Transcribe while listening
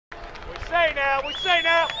say now. We say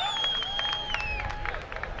now.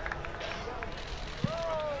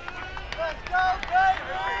 Let's go,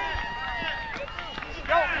 baby.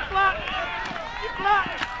 Go, get blocked. Get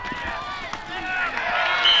blocked.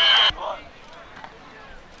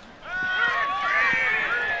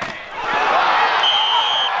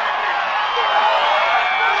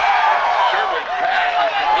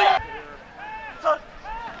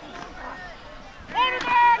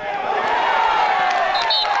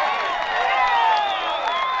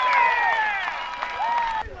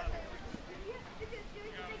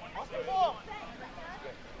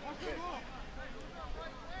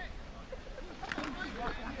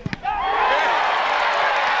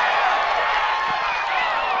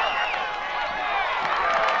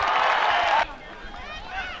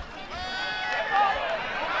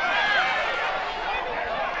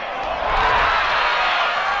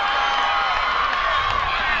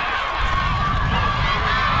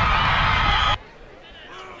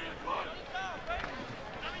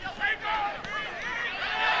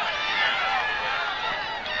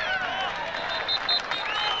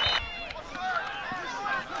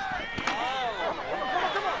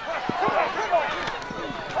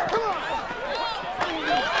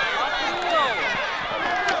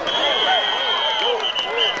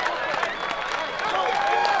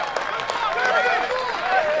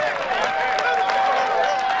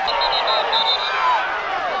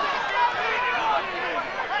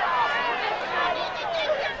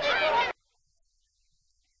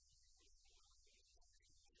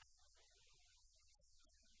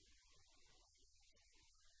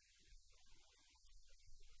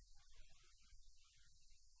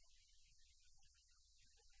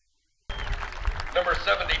 Number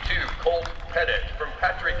 72, Colt Pettit from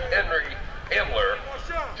Patrick Henry Hamler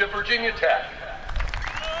to Virginia Tech.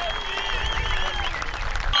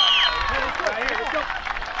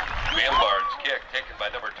 Van Barnes kick taken by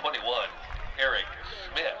number 21, Eric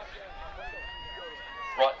Smith.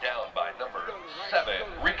 Brought down by number 7,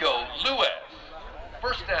 Rico Lewis.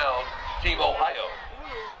 First down, Team Ohio.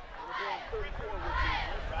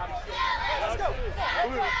 Let's go.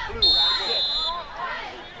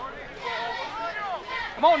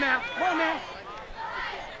 Come on now. Come on now.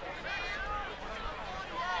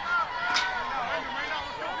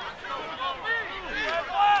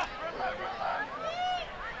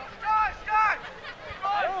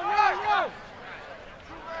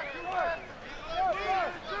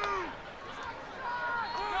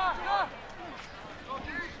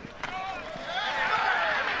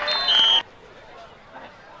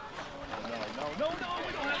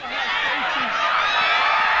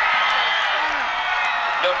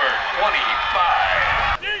 Number 25.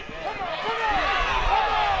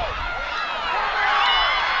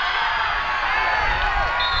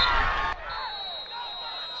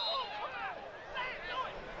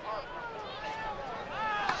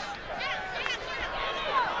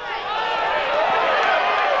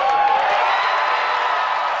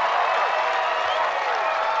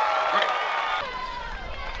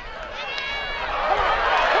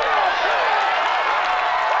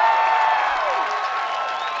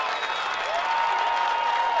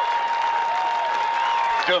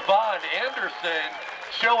 Devon Anderson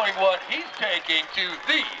showing what he's taking to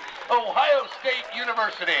the Ohio State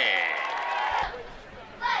University.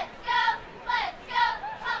 Let's go,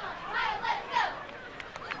 come on, Ohio, let's go.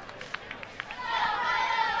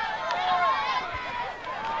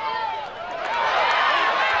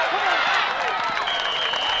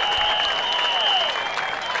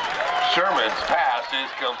 Sherman's pass is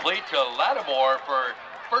complete to Lattimore for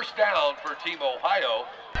first down for Team Ohio.